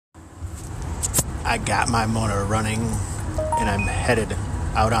I got my motor running and I'm headed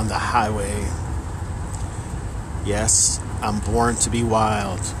out on the highway. Yes, I'm born to be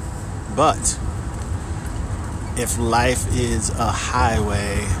wild, but if life is a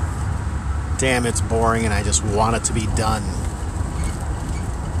highway, damn, it's boring and I just want it to be done.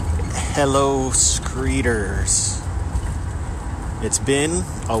 Hello, Screeters. It's been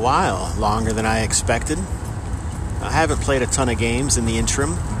a while, longer than I expected. I haven't played a ton of games in the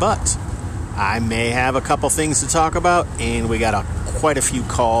interim, but I may have a couple things to talk about, and we got quite a few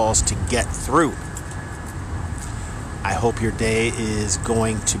calls to get through. I hope your day is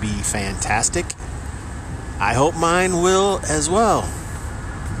going to be fantastic. I hope mine will as well,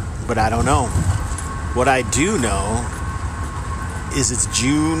 but I don't know. What I do know is it's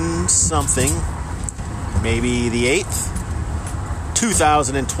June something, maybe the 8th,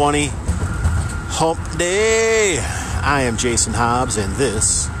 2020, Hump Day. I am Jason Hobbs, and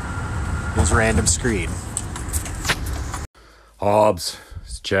this is Random Screed. Hobbs,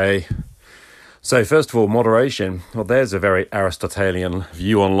 it's Jay. So first of all, moderation. Well, there's a very Aristotelian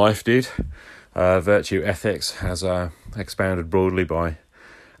view on life, dude. Virtue ethics has expounded broadly by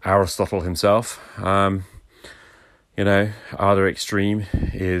Aristotle himself. Either extreme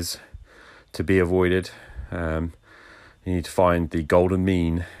is to be avoided. You need to find the golden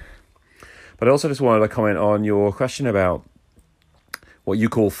mean. But I also just wanted to comment on your question about what you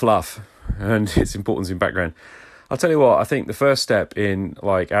call fluff and its importance in background. I'll tell you what, I think the first step in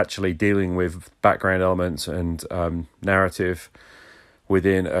actually dealing with background elements and narrative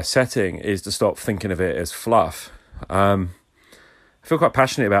within a setting is to stop thinking of it as fluff. I feel quite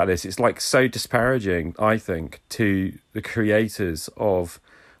passionate about this. It's so disparaging, I think, to the creators of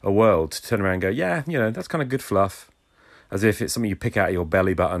a world to turn around and go, yeah, that's kind of good fluff, as if it's something you pick out of your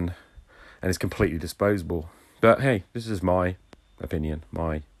belly button and it's completely disposable. But hey, this is my opinion,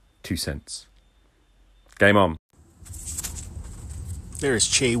 my 2 cents. Game on. There's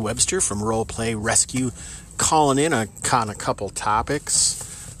Che Webster from Roleplay Rescue calling in on a couple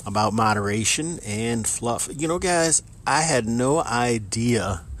topics about moderation and fluff. Guys, I had no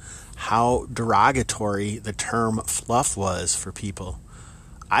idea how derogatory the term fluff was for people.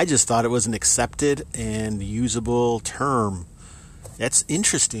 I just thought it was an accepted and usable term. That's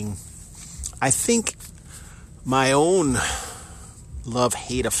interesting. I think my own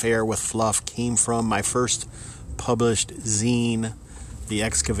love-hate affair with fluff came from my first published zine, The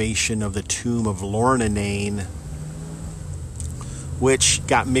Excavation of the Tomb of Lorna Nane, which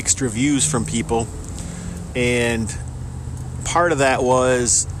got mixed reviews from people. And part of that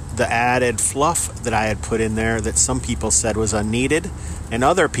was the added fluff that I had put in there that some people said was unneeded and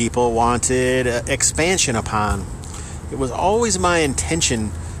other people wanted expansion upon. It was always my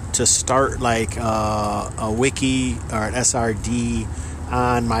intention to start a wiki or an SRD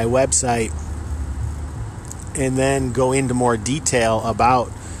on my website and then go into more detail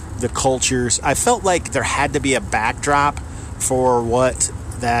about the cultures. I felt like there had to be a backdrop for what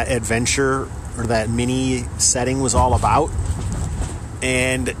that adventure or that mini setting was all about.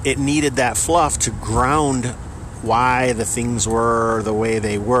 And it needed that fluff to ground why the things were the way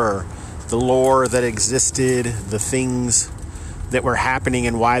they were. The lore that existed, the things that were happening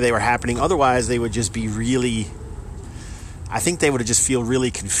and why they were happening. Otherwise, they would just be I think they would just feel really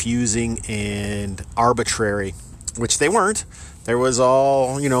confusing and arbitrary, which they weren't. There was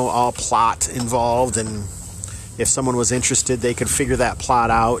all plot involved, and if someone was interested, they could figure that plot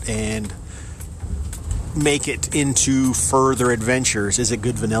out and make it into further adventures. Is it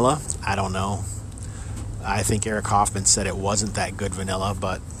good vanilla? I don't know. I think Eric Hoffman said it wasn't that good vanilla,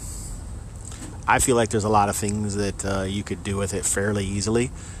 but I feel like there's a lot of things that you could do with it fairly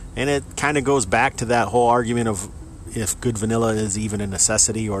easily. And it kind of goes back to that whole argument of if good vanilla is even a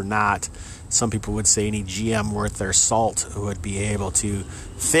necessity or not. Some people would say any GM worth their salt would be able to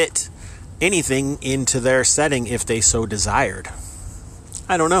fit anything into their setting if they so desired.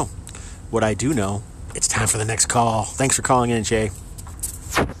 I don't know. What I do know, it's time for the next call. Thanks for calling in, Jay.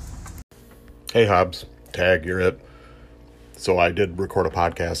 Hey, Hobbs. Tag, you're it. So I did record a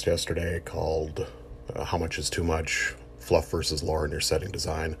podcast yesterday called How Much is Too Much? Fluff versus Lore in Your Setting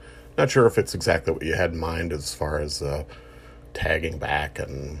Design. Not sure if it's exactly what you had in mind as far as tagging back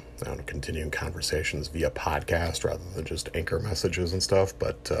and continuing conversations via podcast rather than just anchor messages and stuff.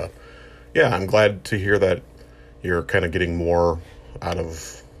 But I'm glad to hear that you're kind of getting more out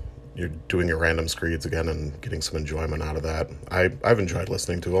of you're doing your random screeds again and getting some enjoyment out of that. I've enjoyed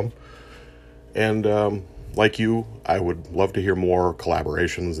listening to them. And like you, I would love to hear more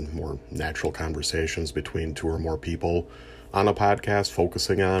collaborations and more natural conversations between two or more people on a podcast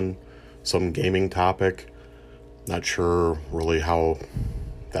focusing on some gaming topic. Not sure really how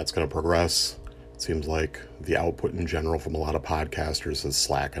that's going to progress. It seems like the output in general from a lot of podcasters has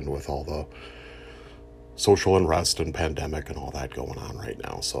slackened with all the social unrest and pandemic and all that going on right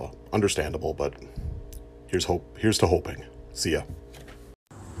now. So understandable, but here's to hoping. See ya.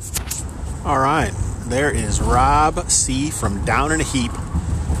 All right, there is Rob C. from Down in a Heap.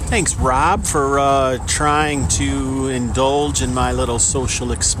 Thanks, Rob, for trying to indulge in my little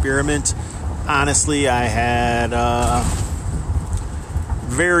social experiment. Honestly, I had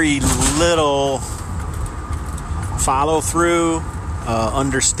very little follow-through,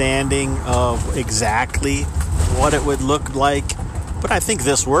 understanding of exactly what it would look like, but I think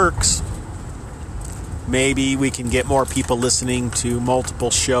this works. Maybe we can get more people listening to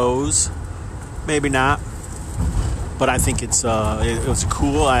multiple shows. Maybe not. But I think it was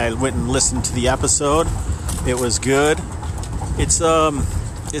cool. I went and listened to the episode. It was good. It's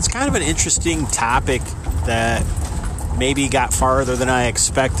kind of an interesting topic that maybe got farther than I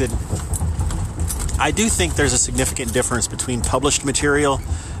expected. I do think there's a significant difference between published material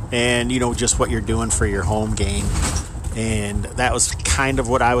and, just what you're doing for your home game. And that was kind of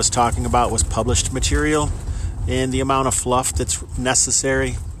what I was talking about, was published material and the amount of fluff that's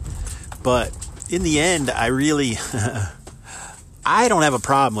necessary. But in the end, I really, I don't have a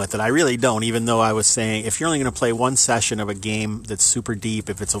problem with it. I really don't, even though I was saying if you're only going to play one session of a game that's super deep,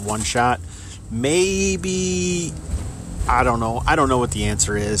 if it's a one-shot, maybe, I don't know. I don't know what the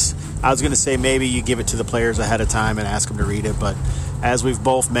answer is. I was going to say maybe you give it to the players ahead of time and ask them to read it, but as we've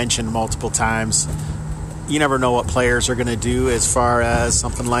both mentioned multiple times, you never know what players are going to do as far as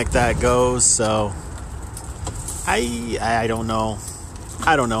something like that goes, so I don't know.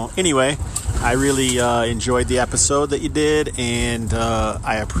 I don't know. Anyway, I really enjoyed the episode that you did, and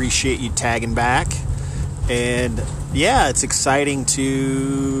I appreciate you tagging back. And yeah, it's exciting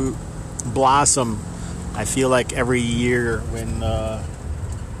to blossom. I feel like every year when the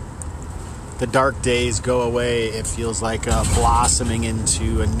dark days go away, it feels like blossoming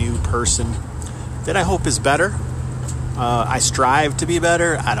into a new person that I hope is better. I strive to be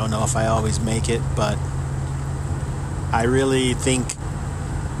better. I don't know if I always make it, but I really think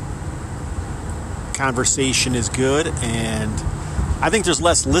conversation is good, and I think there's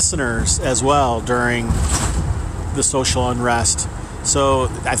less listeners as well during the social unrest. So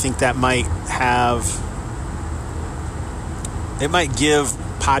I think that might give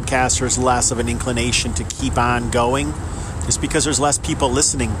podcasters less of an inclination to keep on going, just because there's less people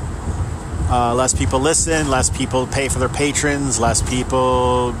listening. Less people listen, less people pay for their patrons, less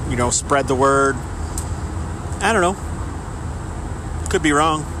people, spread the word. I don't know. Could be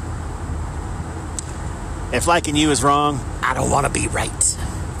wrong. If liking you is wrong, I don't want to be right.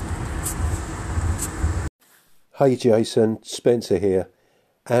 Hey Jason, Spencer here.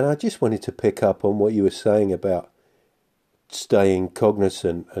 And I just wanted to pick up on what you were saying about staying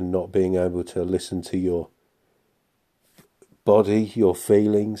cognizant and not being able to listen to your body, your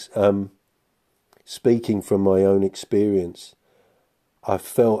feelings. Speaking from my own experience, I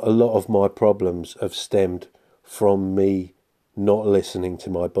felt a lot of my problems have stemmed from me not listening to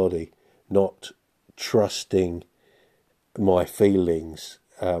my body, not trusting my feelings,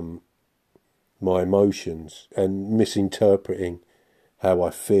 my emotions, and misinterpreting how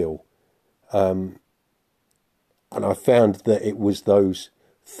I feel. And I found that it was those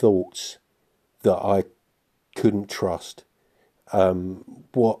thoughts that I couldn't trust.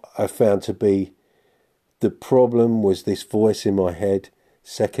 What I found to be the problem was this voice in my head,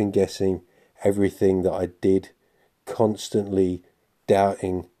 second guessing everything that I did, constantly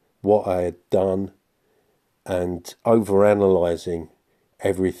doubting what I had done, and overanalyzing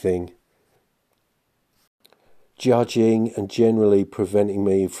everything, judging and generally preventing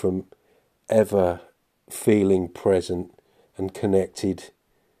me from ever feeling present and connected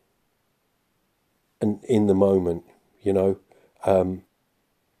and in the moment, that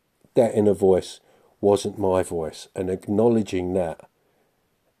inner voice wasn't my voice, and acknowledging that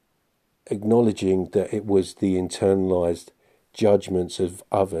it was the internalized judgments of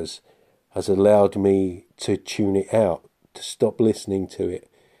others has allowed me to tune it out, to stop listening to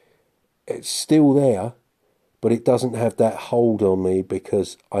it. It's still there, but it doesn't have that hold on me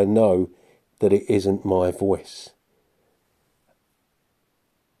because I know that it isn't my voice.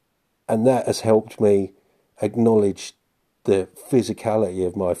 And that has helped me acknowledge the physicality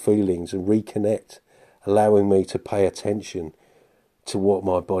of my feelings and reconnect, allowing me to pay attention to what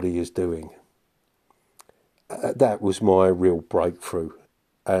my body is doing. That was my real breakthrough.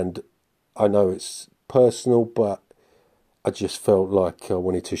 And I know it's personal, but I just felt like I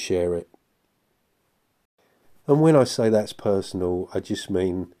wanted to share it. And when I say that's personal, I just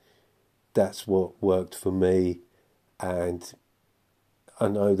mean that's what worked for me. And I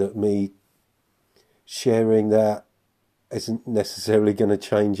know that me sharing that isn't necessarily going to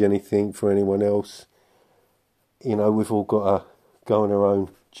change anything for anyone else. You know, we've all got to go on our own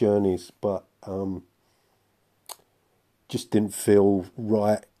journeys, but just didn't feel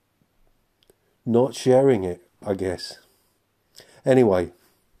right not sharing it, I guess. Anyway,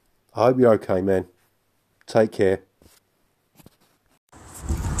 I hope you're okay, man. Take care.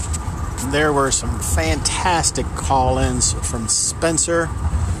 There were some fantastic call-ins from Spencer,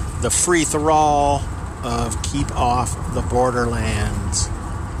 the free thrall of Keep Off the Borderlands.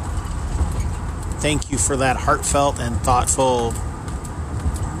 Thank you for that heartfelt and thoughtful,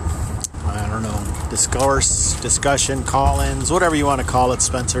 discussion, call-ins, whatever you want to call it,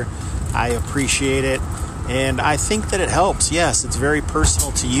 Spencer. I appreciate it, and I think that it helps. Yes, it's very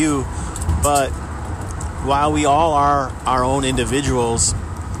personal to you, but while we all are our own individuals,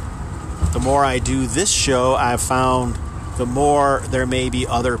 the more I do this show, I've found the more there may be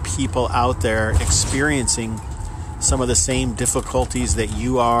other people out there experiencing some of the same difficulties that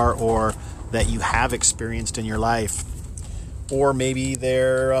you are, or that you have experienced in your life. Or maybe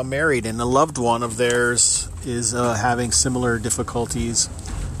they're married and a loved one of theirs is having similar difficulties.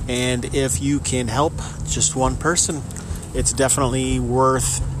 And if you can help just one person, it's definitely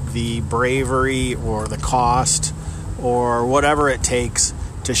worth the bravery or the cost or whatever it takes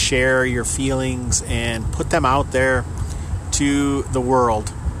to share your feelings and put them out there to the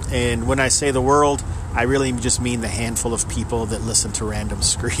world. And when I say the world, I really just mean the handful of people that listen to Random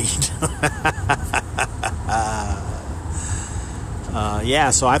Screed.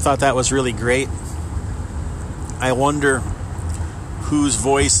 So I thought that was really great. I wonder whose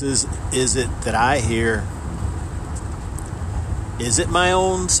voices is it that I hear? Is it my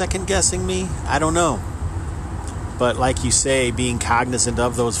own second guessing me? I don't know. But like you say, being cognizant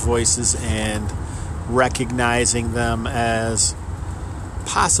of those voices and recognizing them as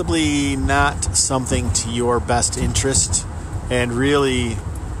possibly not something to your best interest, and really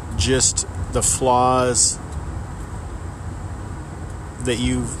just the flaws that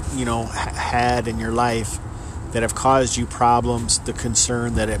you've had in your life that have caused you problems, the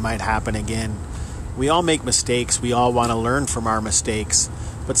concern that it might happen again. We all make mistakes. We all want to learn from our mistakes,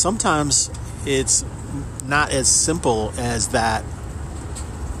 but sometimes it's not as simple as that.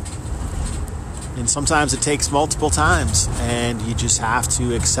 And sometimes it takes multiple times, and you just have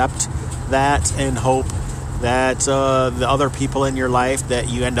to accept that and hope that the other people in your life that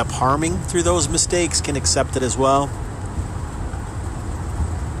you end up harming through those mistakes can accept it as well.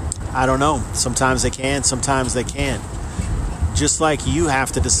 I don't know. Sometimes they can, sometimes they can't. Just like you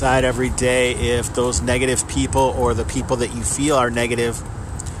have to decide every day if those negative people or the people that you feel are negative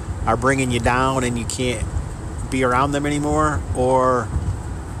are bringing you down and you can't be around them anymore, or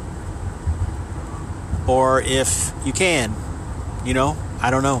if you can, I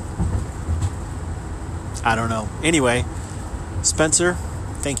don't know. Anyway, Spencer,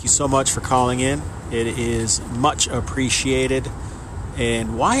 thank you so much for calling in. It is much appreciated.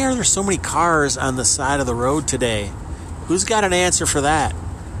 And why are there so many cars on the side of the road today? Who's got an answer for that?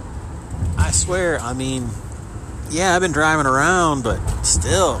 I swear, I've been driving around, but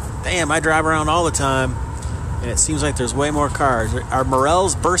still, damn, I drive around all the time, and it seems like there's way more cars. Are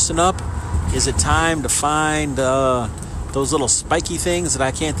morels bursting up? Is it time to find those little spiky things that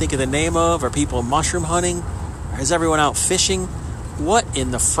I can't think of the name of? Are people mushroom hunting? Is everyone out fishing? What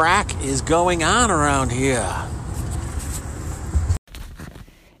in the frack is going on around here?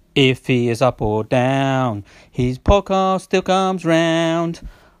 If he is up or down, his podcast still comes round.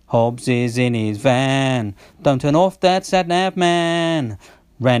 Hobbs is in his van. Don't turn off that sat-nav, man.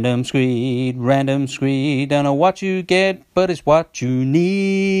 Random Screed. Don't know what you get, but it's what you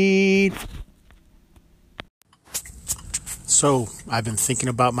need. So, I've been thinking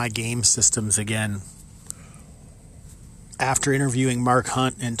about my game systems again. After interviewing Mark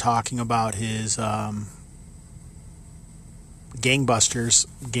Hunt and talking about his Gangbusters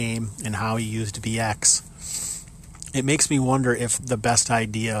game and how he used BX, it makes me wonder if the best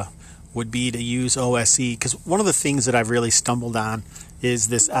idea would be to use OSE, because one of the things that I've really stumbled on is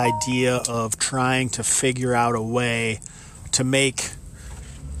this idea of trying to figure out a way to make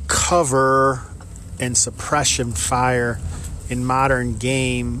cover and suppression fire in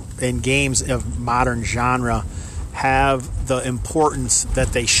games of modern genre have the importance that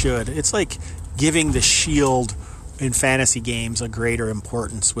they should. It's like giving the shield in fantasy games a greater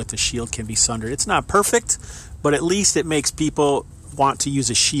importance with the shield can be sundered. It's not perfect, but at least it makes people want to use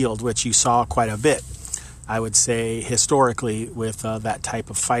a shield, which you saw quite a bit, I would say, historically with that type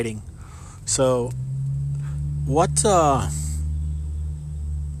of fighting. So what do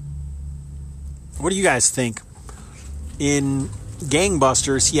you guys think? In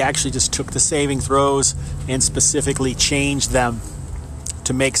Gangbusters, he actually just took the saving throws and specifically changed them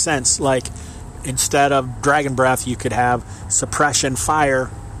to make sense. Like, instead of Dragon Breath, you could have Suppression Fire.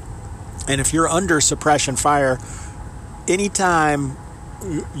 And if you're under Suppression Fire, anytime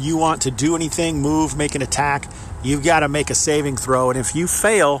you want to do anything, move, make an attack, you've got to make a saving throw. And if you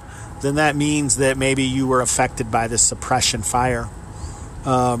fail, then that means that maybe you were affected by this Suppression Fire.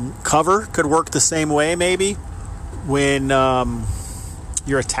 Cover could work the same way, maybe. When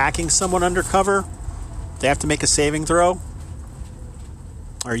you're attacking someone undercover, they have to make a saving throw.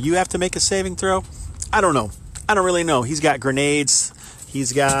 Or you have to make a saving throw. I don't know. I don't really know. He's got grenades.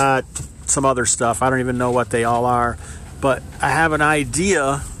 He's got some other stuff. I don't even know what they all are. But I have an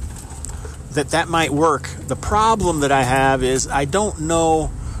idea that might work. The problem that I have is I don't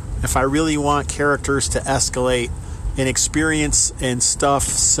know if I really want characters to escalate in experience and stuff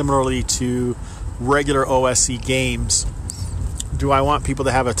similarly to regular OSE games. Do I want people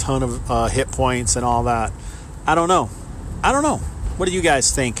to have a ton of hit points and all that? I don't know. What do you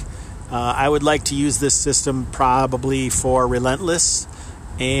guys think? I would like to use this system probably for Relentless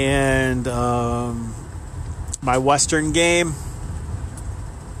and my Western game,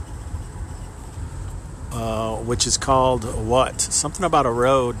 which is called what? Something about a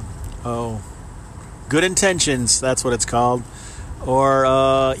road. Oh, Good Intentions, that's what it's called.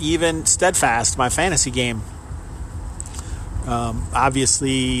 Or even Steadfast, my fantasy game.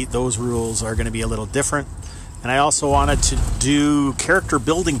 Obviously, those rules are going to be a little different. And I also wanted to do character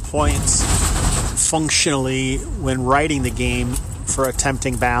building points functionally when writing the game for a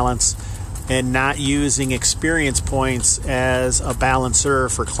tempting balance, and not using experience points as a balancer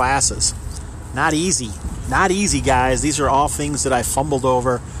for classes. Not easy, guys. These are all things that I fumbled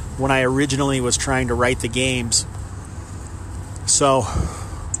over when I originally was trying to write the games. So,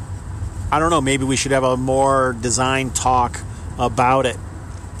 I don't know, maybe we should have a more design talk about it.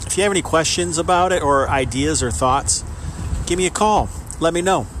 If you have any questions about it or ideas or thoughts, give me a call. Let me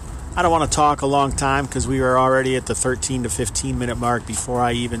know. I don't want to talk a long time because we were already at the 13 to 15 minute mark before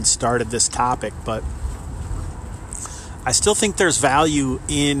I even started this topic, but I still think there's value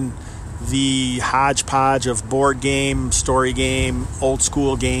in the hodgepodge of board game, story game, old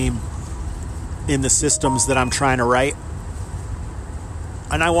school game in the systems that I'm trying to write.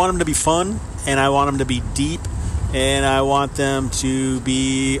 And I want them to be fun, and I want them to be deep, and I want them to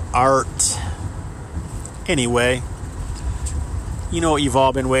be art. Anyway, you know what you've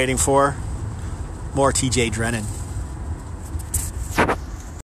all been waiting for. More TJ Drennan.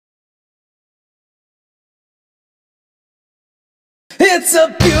 It's a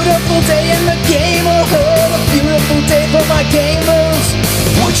beautiful day in the game, oh, a beautiful day for my gamers.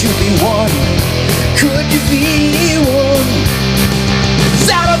 Would you be one? Could you be one?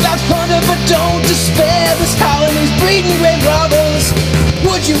 Shout about thunder, but don't despair. This colony's breeding great robbers.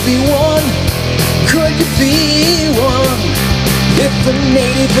 Would you be one? Could you be one? If the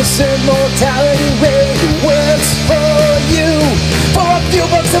 80% mortality rate works for you, for a few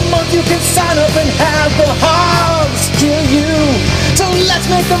bucks a month you can sign up and have the hogs kill you. So let's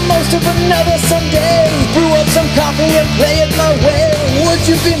make the most of another Sunday. Brew up some coffee and play it my way. Would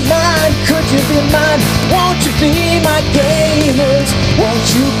you be mine? Could you be mine? Won't you be my gamers? Won't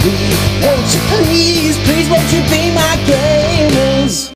you be? Won't you please, please, won't you be my gamers?